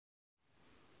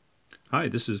Hi,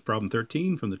 this is problem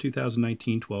 13 from the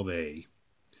 2019 12A.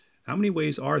 How many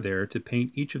ways are there to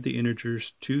paint each of the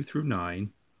integers 2 through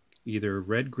 9, either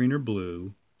red, green, or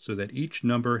blue, so that each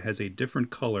number has a different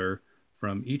color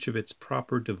from each of its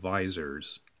proper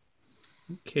divisors?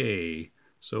 Okay,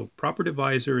 so proper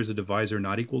divisor is a divisor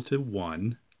not equal to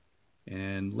 1.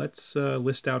 And let's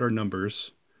list out our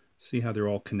numbers, see how they're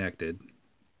all connected.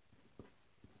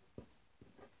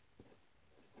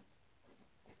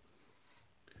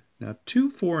 Now 2,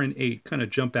 4, and 8 kind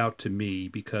of jump out to me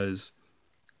because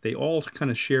they all kind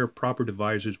of share proper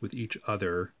divisors with each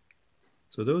other.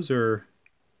 So those are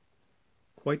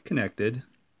quite connected.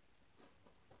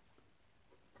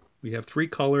 We have 3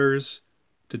 colors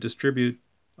to distribute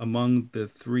among the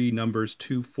 3 numbers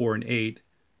 2, 4, and 8,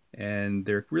 and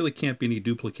there really can't be any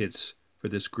duplicates for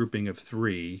this grouping of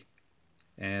 3.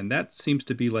 And that seems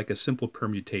to be like a simple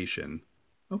permutation.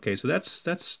 Okay, so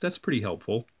that's pretty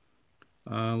helpful.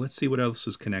 Let's see what else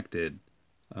is connected.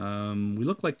 We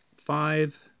look like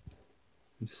 5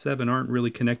 and 7 aren't really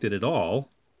connected at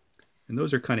all. And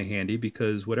those are kind of handy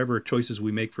because whatever choices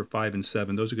we make for 5 and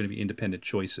 7, those are going to be independent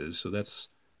choices. So that's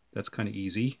kind of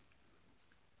easy.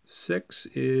 6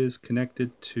 is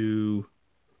connected to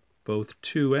both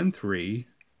 2 and 3,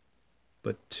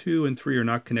 but 2 and 3 are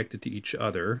not connected to each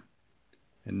other.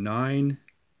 And 9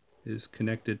 is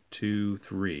connected to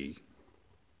 3.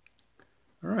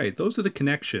 All right, those are the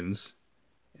connections.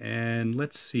 And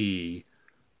let's see.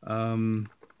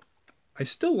 I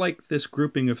still like this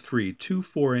grouping of 3, 2,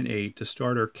 4, and 8 to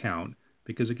start our count,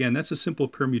 because again, that's a simple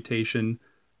permutation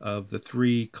of the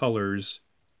 3 colors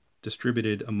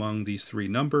distributed among these 3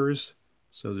 numbers.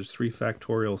 So there's 3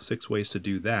 factorial, 6 ways to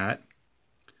do that.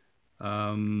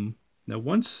 Now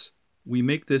once we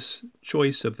make this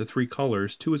choice of the 3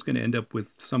 colors, 2 is going to end up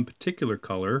with some particular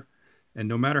color, and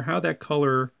no matter how that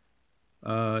color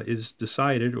is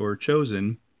decided or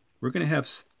chosen, we're going to have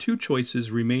 2 choices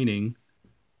remaining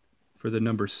for the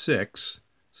number 6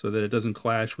 so that it doesn't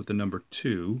clash with the number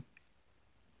 2.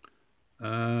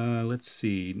 Let's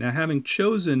see. Now, having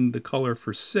chosen the color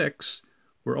for 6,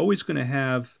 we're always going to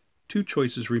have 2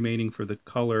 choices remaining for the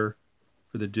color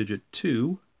for the digit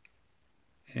 2.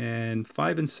 And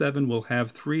 5 and 7 will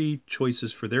have 3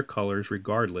 choices for their colors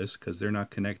regardless because they're not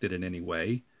connected in any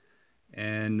way.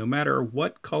 And no matter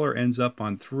what color ends up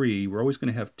on 3, we're always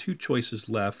going to have 2 choices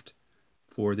left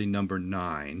for the number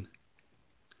 9.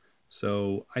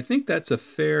 So I think that's a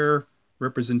fair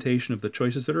representation of the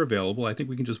choices that are available. I think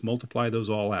we can just multiply those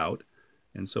all out.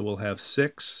 And so we'll have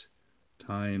 6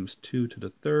 times 2 to the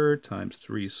 3rd times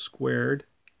 3 squared.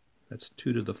 That's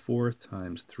 2 to the 4th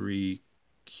times 3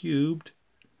 cubed.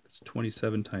 That's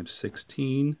 27 times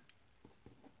 16.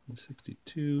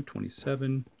 62,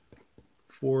 27.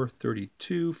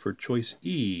 432 for choice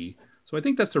E. So I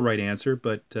think that's the right answer,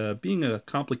 but being a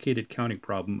complicated counting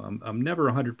problem, I'm never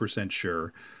 100%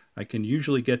 sure. I can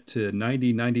usually get to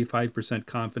 90-95%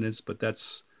 confidence, but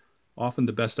that's often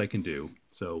the best I can do.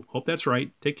 So hope that's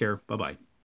right. Take care. Bye-bye.